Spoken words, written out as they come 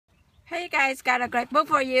Hey guys, got a great book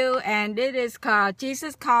for you, and it is called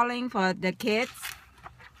Jesus Calling for the Kids.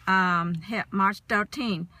 March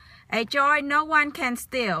 13. A joy no one can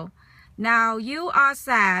steal. Now you are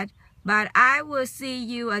sad, but I will see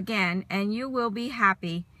you again, and you will be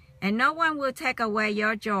happy, and no one will take away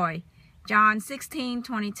your joy. John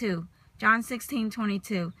 16:22. John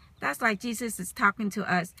 16:22. That's like Jesus is talking to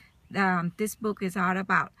us. This book is all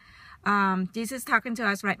about. Jesus talking to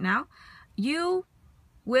us right now. You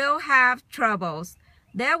will have troubles.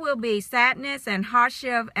 There will be sadness and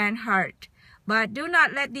hardship and hurt. But do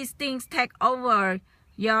not let these things take over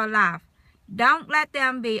your life. Don't let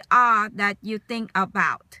them be all that you think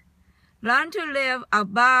about. Learn to live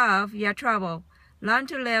above your trouble. Learn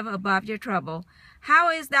to live above your trouble.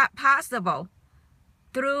 How is that possible?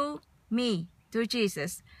 Through me, through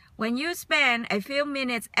Jesus. When you spend a few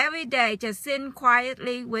minutes every day just sitting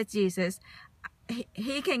quietly with Jesus,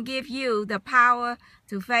 He can give you the power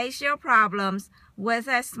to face your problems with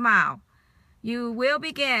a smile. You will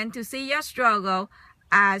begin to see your struggle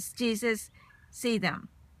as Jesus sees them.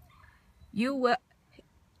 He will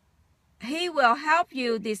help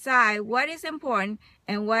you decide what is important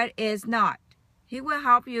and what is not. He will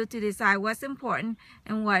help you to decide what's important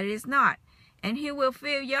and what is not. And He will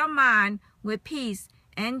fill your mind with peace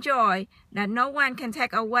and joy that no one can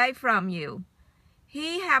take away from you.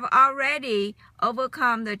 He have already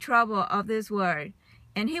overcome the trouble of this world,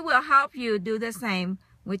 and He will help you do the same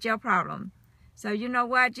with your problem. So you know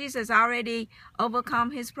what? Jesus already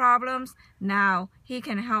overcome His problems. Now He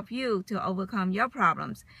can help you to overcome your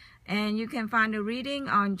problems. And you can find the reading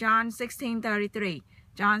on John 16:33.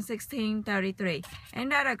 John 16:33.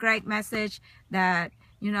 Ain't that a great message that,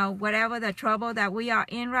 whatever the trouble that we are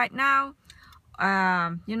in right now,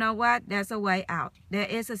 you know what? There's a way out. There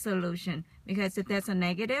is a solution. Because if there's a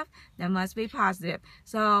negative, there must be positive.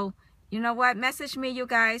 So, you know what? Message me, you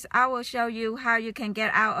guys. I will show you how you can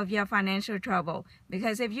get out of your financial trouble.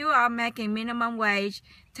 Because if you are making minimum wage,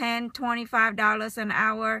 $10, $25 an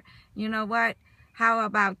hour, you know what? How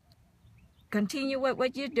about continue with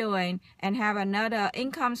what you're doing and have another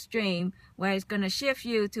income stream where it's going to shift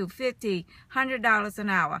you to $50, $100 an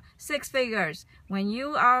hour, 6 figures. When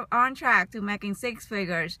you are on track to making 6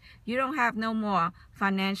 figures, you don't have no more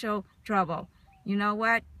financial trouble. You know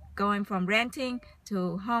what? Going from renting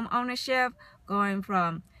to home ownership, going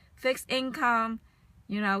from fixed income,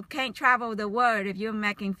 can't travel the world if you're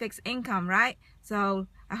making fixed income, right? So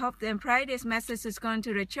I hope and pray this message is going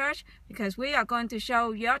to the church, because we are going to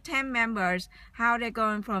show your 10 members how they're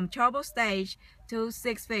going from trouble stage to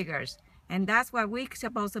 6 figures. And that's what we're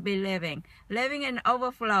supposed to be living. Living in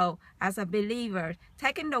overflow as a believer,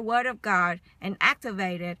 taking the word of God and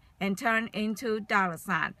activate it and turn into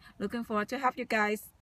 $. Looking forward to help you guys.